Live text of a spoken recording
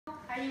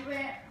Are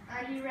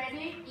you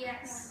ready?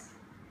 Yes.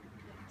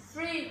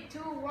 3, 2,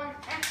 1,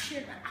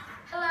 action!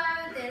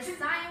 Hello, this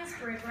science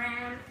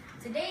program.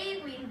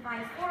 Today we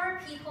invite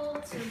 4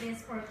 people to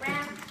this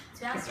program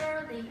to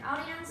answer the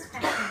audience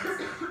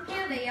questions.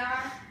 Here they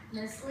are: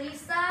 Ms.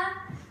 Lisa,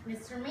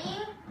 Mr.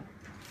 Ming,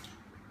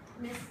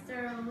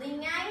 Mr.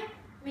 Ming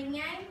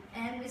Yang,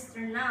 and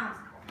Mr. Nam.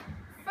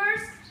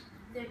 First,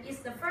 there is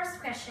the first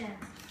question.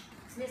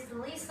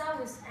 Mr. Lisa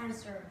will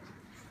answer.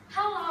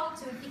 How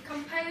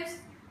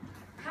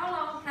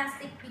long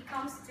plastic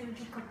becomes to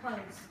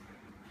decompose?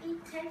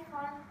 It takes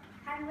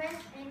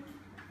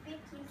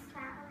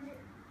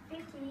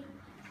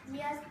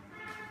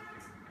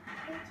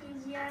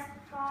 50 years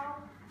for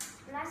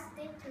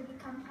plastic to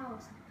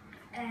decompose.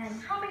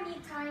 And how many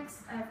types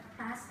of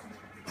plastic?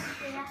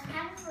 There are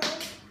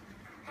hundreds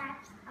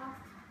types of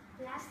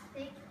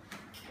plastic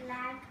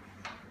like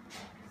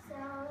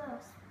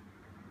cellulose.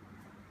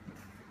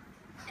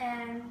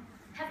 And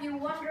have you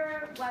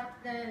wondered what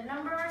the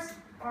numbers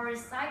for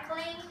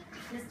recycling?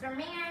 Mr.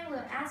 Ming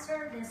will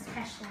answer this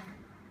question.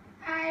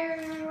 I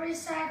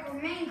recycle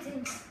many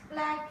things,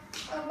 like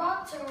a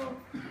bottle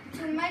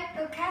to make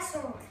a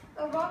castle,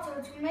 a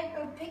bottle to make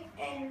a pig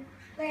and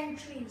plant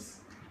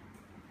trees.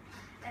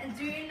 And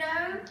do you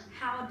know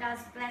how does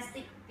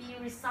plastic be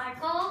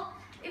recycled?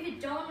 If you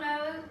don't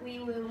know, we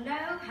will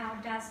know how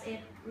does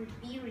it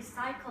be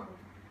recycled.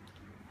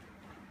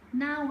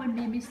 Now will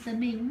be Mr.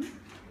 Ming.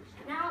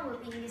 Now will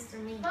be Mr.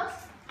 Ming.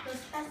 First, the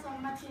special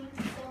machine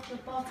for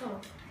the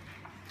bottle.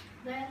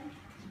 Then,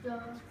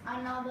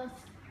 another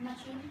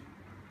machine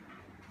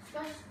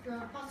scratch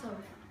the bottle.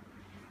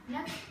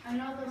 Next,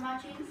 another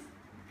machine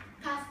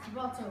pass the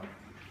bottle.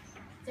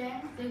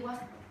 Then they wash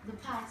the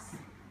pass.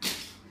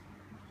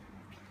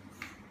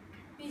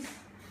 Piece.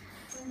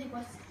 Then they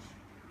wash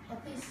a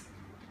piece.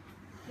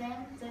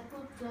 Then they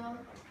put the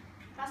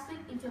plastic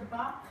into a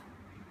box,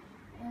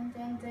 and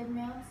then they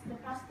melt the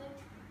plastic.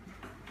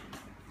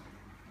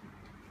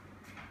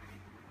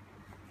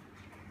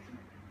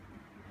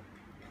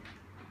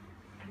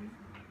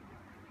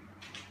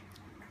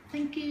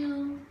 Thank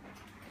you.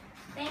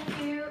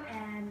 Thank you.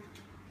 And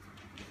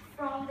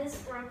from this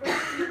program,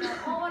 you know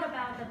all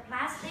about the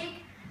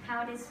plastic,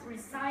 how it is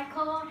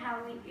recycled,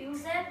 how we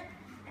use it,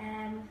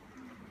 and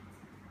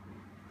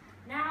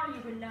now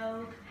you will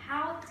know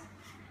how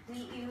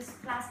we use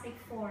plastic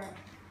for.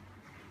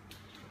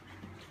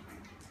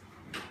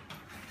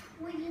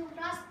 We use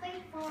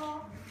plastic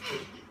for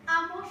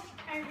almost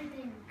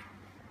everything.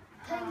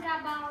 Think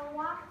about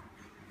what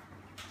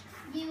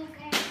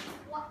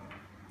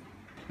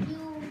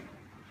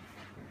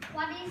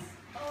is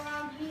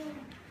around you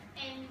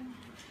and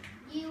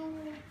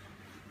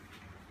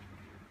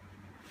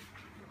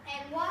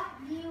what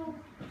you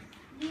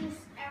use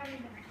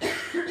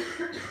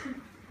everywhere.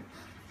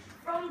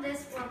 From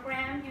this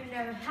program, you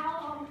know how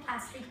long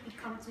plastic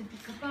becomes to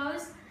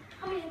decompose,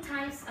 how many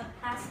types of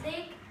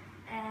plastic,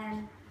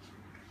 and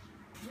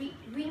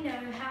we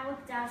know how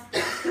does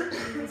plastic be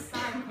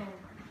recycled.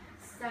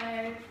 So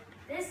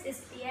this is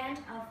the end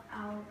of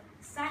our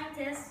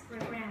scientist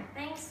program.